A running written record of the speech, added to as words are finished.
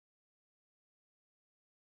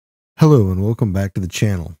Hello and welcome back to the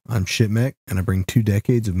channel. I'm Shipmech and I bring 2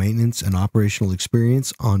 decades of maintenance and operational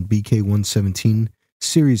experience on BK-117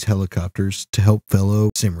 series helicopters to help fellow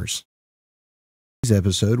simmers. In this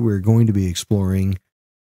episode, we're going to be exploring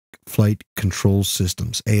Flight Control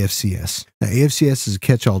Systems, AFCS. Now, AFCS is a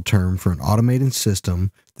catch-all term for an automated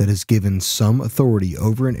system that is given some authority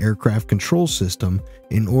over an aircraft control system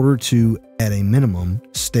in order to, at a minimum,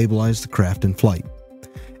 stabilize the craft in flight.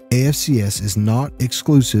 AFCS is not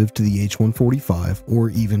exclusive to the H145 or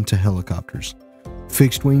even to helicopters.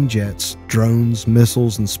 Fixed-wing jets, drones,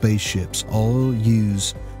 missiles, and spaceships all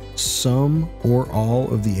use some or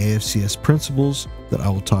all of the AFCS principles that I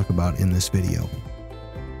will talk about in this video.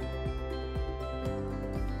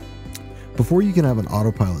 Before you can have an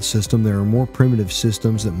autopilot system, there are more primitive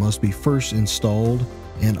systems that must be first installed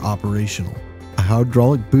and operational. A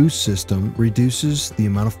hydraulic boost system reduces the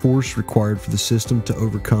amount of force required for the system to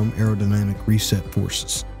overcome aerodynamic reset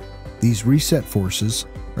forces. These reset forces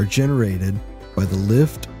are generated by the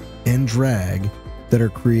lift and drag that are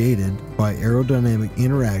created by aerodynamic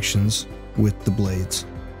interactions with the blades.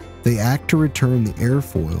 They act to return the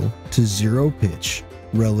airfoil to zero pitch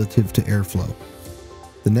relative to airflow.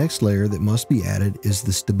 The next layer that must be added is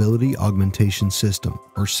the Stability Augmentation System,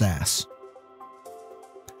 or SAS.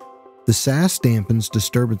 The SAS dampens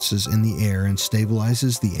disturbances in the air and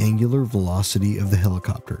stabilizes the angular velocity of the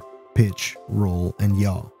helicopter, pitch, roll, and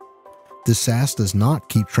yaw. The SAS does not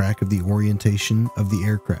keep track of the orientation of the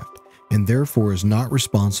aircraft, and therefore is not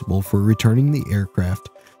responsible for returning the aircraft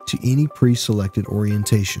to any pre-selected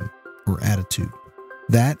orientation, or attitude.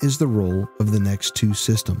 That is the role of the next two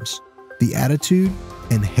systems. The Attitude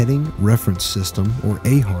and Heading Reference System, or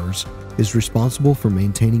AHRS, is responsible for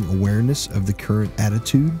maintaining awareness of the current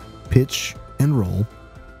attitude, pitch and roll,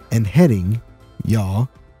 and heading, yaw,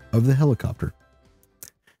 of the helicopter.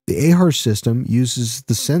 The AHRS system uses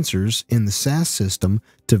the sensors in the SAS system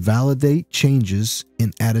to validate changes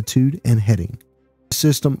in attitude and heading. The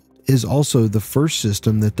system is also the first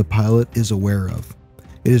system that the pilot is aware of.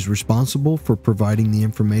 It is responsible for providing the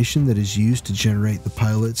information that is used to generate the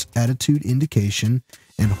pilot's attitude indication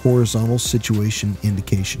and horizontal situation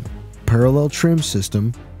indication. Parallel trim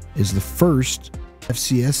system is the first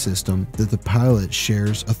AFCS system that the pilot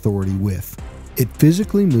shares authority with. It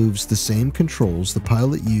physically moves the same controls the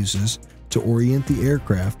pilot uses to orient the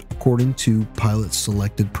aircraft according to pilot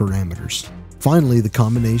selected parameters. Finally, the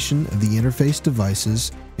combination of the interface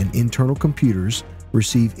devices and internal computers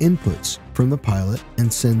receive inputs from the pilot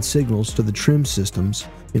and send signals to the trim systems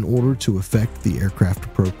in order to affect the aircraft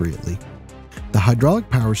appropriately. The hydraulic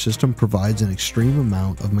power system provides an extreme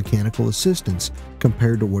amount of mechanical assistance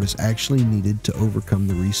compared to what is actually needed to overcome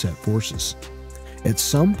the reset forces. At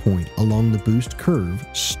some point along the boost curve,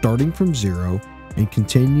 starting from 0 and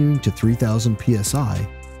continuing to 3000 psi,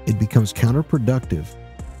 it becomes counterproductive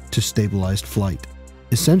to stabilized flight.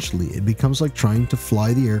 Essentially, it becomes like trying to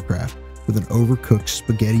fly the aircraft with an overcooked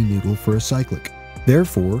spaghetti noodle for a cyclic.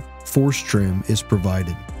 Therefore, force trim is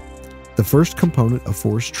provided. The first component of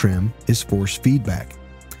force trim is force feedback.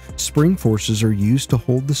 Spring forces are used to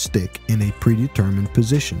hold the stick in a predetermined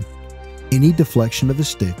position. Any deflection of the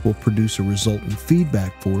stick will produce a resultant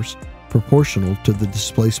feedback force proportional to the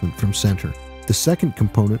displacement from center. The second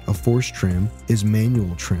component of force trim is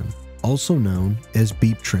manual trim, also known as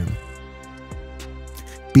beep trim.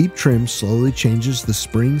 Beep trim slowly changes the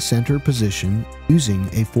spring center position using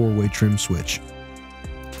a 4-way trim switch.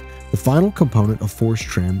 The final component of force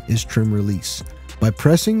trim is trim release. By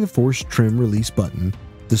pressing the force trim release button,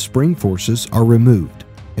 the spring forces are removed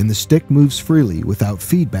and the stick moves freely without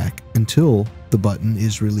feedback until the button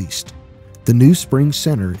is released. The new spring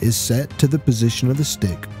center is set to the position of the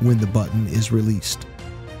stick when the button is released.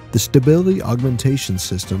 The Stability Augmentation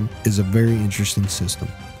System is a very interesting system.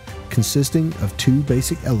 Consisting of 2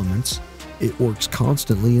 basic elements, it works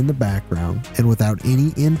constantly in the background and without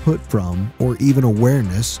any input from or even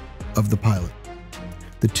awareness of the pilot.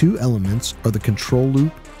 The 2 elements are the control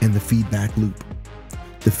loop and the feedback loop.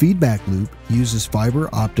 The feedback loop uses fiber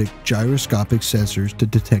optic gyroscopic sensors to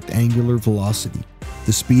detect angular velocity,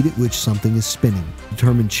 the speed at which something is spinning,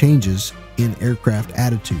 determine changes in aircraft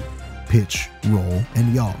attitude, pitch, roll,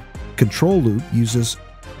 and yaw. Control loop uses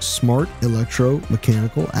smart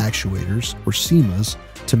electromechanical actuators, or SEMAs,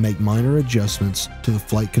 to make minor adjustments to the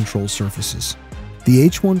flight control surfaces. The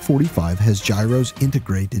H145 has gyros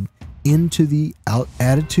integrated into the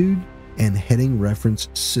attitude and heading reference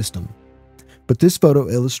system. But this photo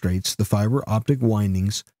illustrates the fiber optic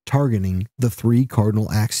windings targeting the 3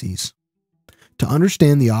 cardinal axes. To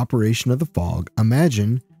understand the operation of the fog,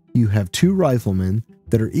 imagine you have 2 riflemen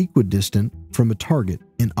that are equidistant from a target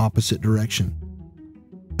in opposite direction.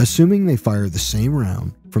 Assuming they fire the same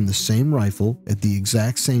round from the same rifle at the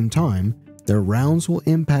exact same time, their rounds will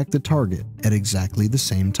impact the target at exactly the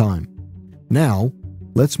same time. Now,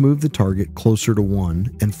 let's move the target closer to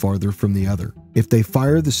one and farther from the other. If they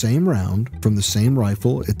fire the same round from the same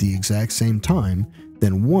rifle at the exact same time,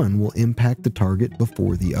 then one will impact the target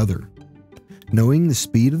before the other. Knowing the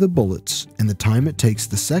speed of the bullets and the time it takes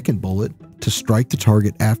the second bullet to strike the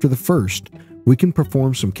target after the first, we can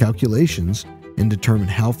perform some calculations and determine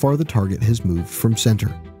how far the target has moved from center.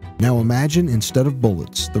 Now imagine instead of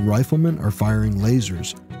bullets, the riflemen are firing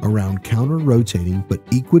lasers around counter-rotating but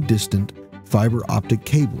equidistant fiber optic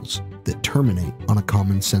cables that terminate on a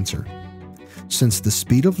common sensor. Since the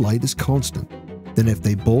speed of light is constant, then if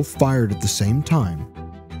they both fired at the same time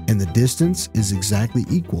and the distance is exactly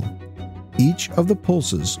equal, each of the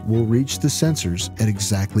pulses will reach the sensors at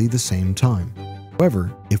exactly the same time.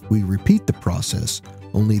 However, if we repeat the process,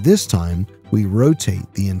 only this time we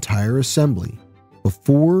rotate the entire assembly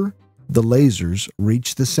before the lasers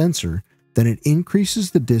reach the sensor, then it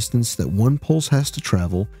increases the distance that one pulse has to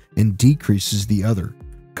travel and decreases the other,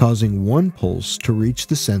 causing one pulse to reach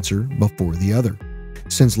the sensor before the other.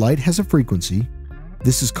 Since light has a frequency,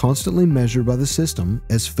 this is constantly measured by the system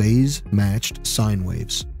as phase-matched sine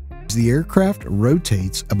waves. As the aircraft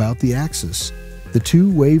rotates about the axis, the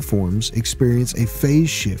two waveforms experience a phase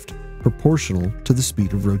shift proportional to the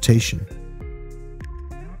speed of rotation.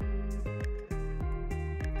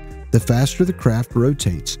 The faster the craft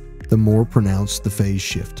rotates, the more pronounced the phase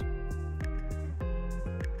shift.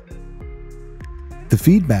 The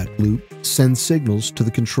feedback loop sends signals to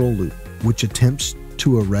the control loop, which attempts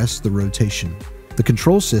to arrest the rotation. The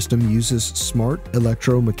control system uses smart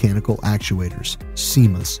electromechanical actuators,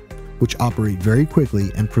 SEMAs, which operate very quickly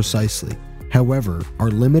and precisely, however, are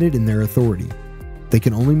limited in their authority. They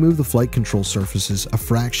can only move the flight control surfaces a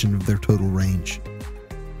fraction of their total range.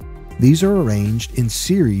 These are arranged in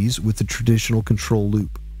series with the traditional control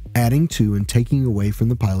loop, adding to and taking away from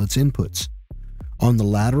the pilot's inputs. On the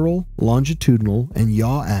lateral, longitudinal, and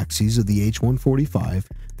yaw axes of the H145,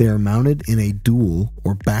 they are mounted in a dual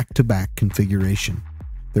or back-to-back configuration.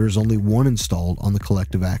 There is only one installed on the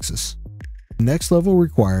collective axis. The next level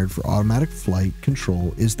required for automatic flight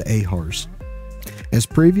control is the AHRS. As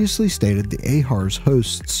previously stated, the AHRS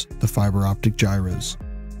hosts the fiber optic gyros.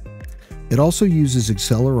 It also uses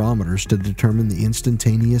accelerometers to determine the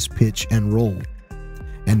instantaneous pitch and roll,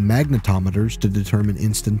 and magnetometers to determine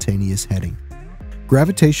instantaneous heading.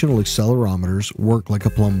 Gravitational accelerometers work like a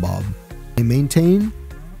plumb bob. They maintain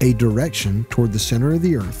a direction toward the center of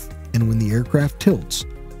the Earth, and when the aircraft tilts,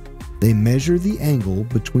 they measure the angle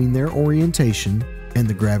between their orientation and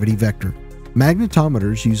the gravity vector.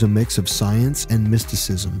 Magnetometers use a mix of science and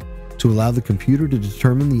mysticism to allow the computer to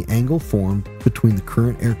determine the angle formed between the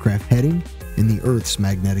current aircraft heading and the Earth's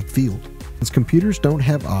magnetic field. Since computers don't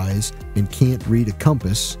have eyes and can't read a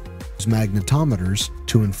compass, use magnetometers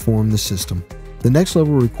to inform the system. The next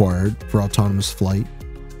level required for autonomous flight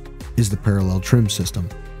is the parallel trim system.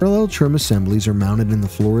 Parallel trim assemblies are mounted in the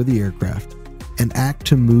floor of the aircraft and act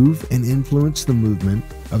to move and influence the movement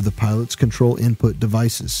of the pilot's control input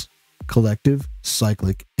devices, collective,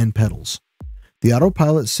 cyclic, and pedals. The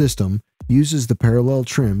autopilot system uses the parallel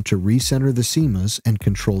trim to recenter the SEMAs and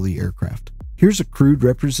control the aircraft. Here's a crude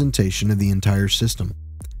representation of the entire system.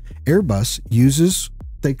 Airbus uses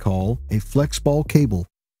what they call a flexball cable,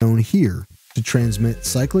 shown here, to transmit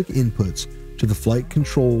cyclic inputs to the flight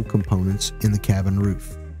control components in the cabin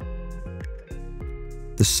roof.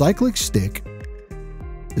 The cyclic stick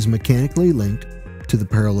is mechanically linked to the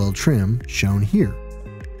parallel trim shown here.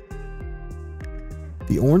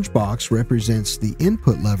 The orange box represents the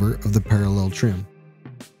input lever of the parallel trim.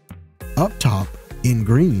 Up top, in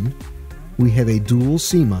green, we have a dual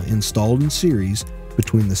SEMA installed in series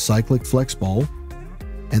between the cyclic flexball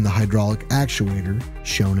and the hydraulic actuator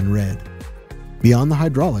shown in red. Beyond the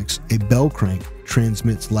hydraulics, a bell crank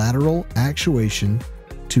transmits lateral actuation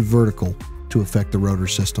to vertical to affect the rotor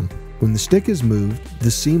system. When the stick is moved,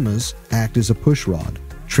 the SEMAs act as a push rod,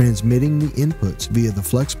 transmitting the inputs via the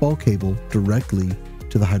flexball cable directly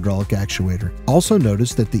to the hydraulic actuator. Also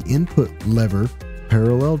notice that the input lever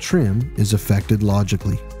parallel trim is affected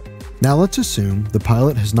logically. Now let's assume the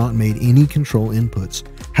pilot has not made any control inputs.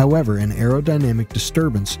 However, an aerodynamic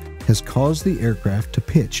disturbance has caused the aircraft to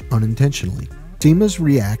pitch unintentionally. SEMAs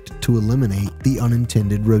react to eliminate the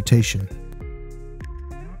unintended rotation.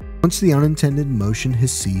 Once the unintended motion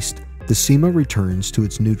has ceased, the SEMA returns to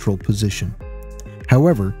its neutral position.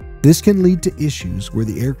 However, this can lead to issues where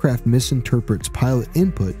the aircraft misinterprets pilot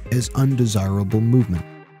input as undesirable movement.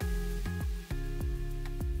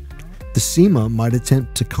 The SEMA might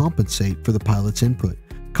attempt to compensate for the pilot's input,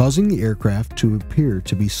 causing the aircraft to appear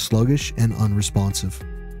to be sluggish and unresponsive.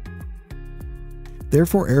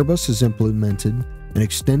 Therefore, Airbus has implemented an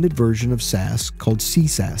extended version of SAS called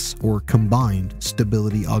CSAS, or Combined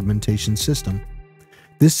Stability Augmentation System.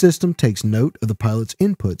 This system takes note of the pilot's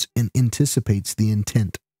inputs and anticipates the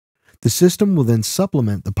intent. The system will then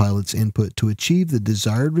supplement the pilot's input to achieve the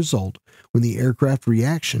desired result when the aircraft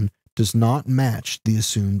reaction does not match the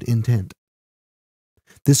assumed intent.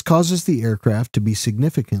 This causes the aircraft to be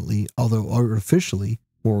significantly, although artificially,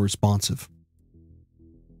 more responsive.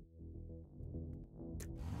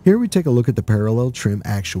 Here we take a look at the parallel trim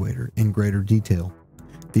actuator in greater detail.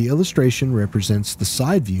 The illustration represents the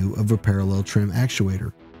side view of a parallel trim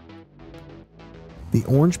actuator. The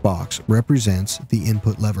orange box represents the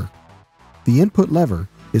input lever. The input lever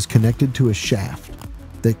is connected to a shaft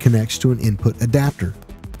that connects to an input adapter.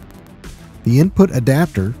 The input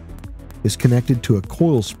adapter is connected to a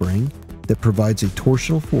coil spring that provides a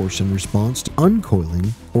torsional force in response to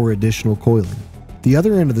uncoiling or additional coiling. The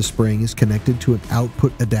other end of the spring is connected to an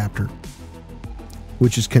output adapter,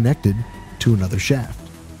 which is connected to another shaft.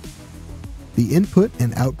 The input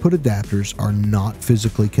and output adapters are not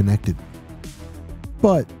physically connected,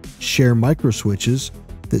 but share microswitches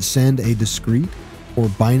that send a discrete or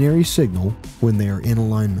binary signal when they are in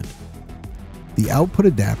alignment. The output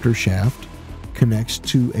adapter shaft connects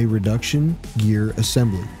to a reduction gear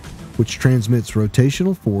assembly, which transmits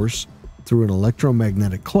rotational force through an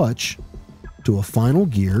electromagnetic clutch to a final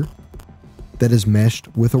gear that is meshed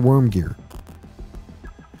with a worm gear.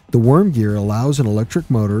 The worm gear allows an electric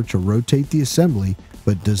motor to rotate the assembly,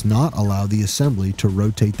 but does not allow the assembly to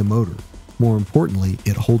rotate the motor. More importantly,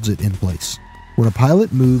 it holds it in place. When a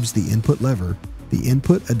pilot moves the input lever, the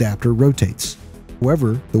input adapter rotates.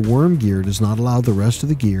 However, the worm gear does not allow the rest of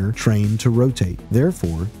the gear train to rotate.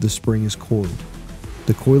 Therefore, the spring is coiled.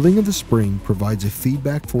 The coiling of the spring provides a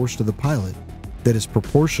feedback force to the pilot that is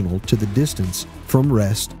proportional to the distance from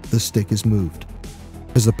rest the stick is moved.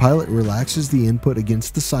 As the pilot relaxes the input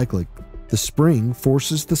against the cyclic, the spring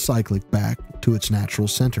forces the cyclic back to its natural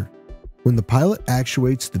center. When the pilot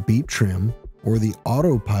actuates the beep trim, or the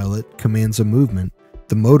autopilot commands a movement,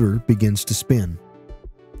 the motor begins to spin.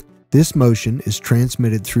 This motion is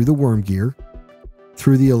transmitted through the worm gear,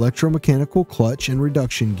 through the electromechanical clutch and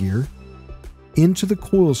reduction gear, into the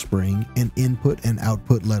coil spring and input and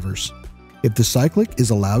output levers. If the cyclic is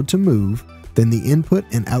allowed to move, then the input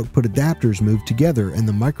and output adapters move together and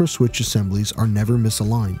the microswitch assemblies are never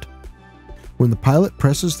misaligned. When the pilot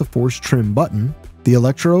presses the force trim button, the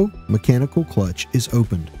electromechanical clutch is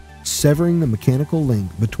opened, severing the mechanical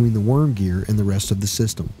link between the worm gear and the rest of the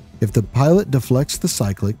system. If the pilot deflects the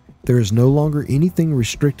cyclic, there is no longer anything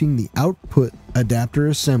restricting the output adapter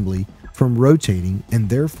assembly from rotating, and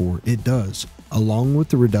therefore it does, along with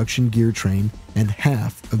the reduction gear train and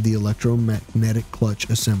half of the electromagnetic clutch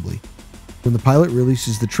assembly. When the pilot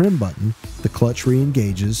releases the trim button, the clutch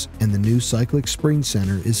re-engages and the new cyclic spring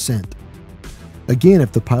center is sent. Again,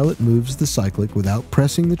 if the pilot moves the cyclic without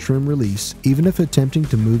pressing the trim release, even if attempting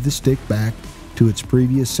to move the stick back to its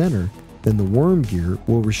previous center, then the worm gear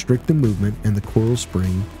will restrict the movement and the coil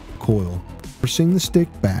spring coil, forcing the stick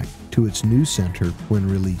back to its new center when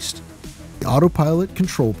released. The autopilot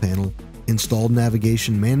control panel, installed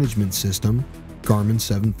navigation management system, Garmin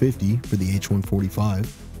 750 for the H145,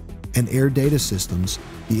 and air data systems,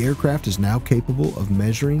 the aircraft is now capable of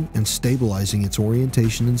measuring and stabilizing its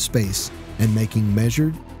orientation in space and making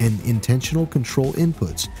measured and intentional control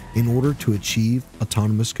inputs in order to achieve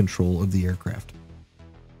autonomous control of the aircraft.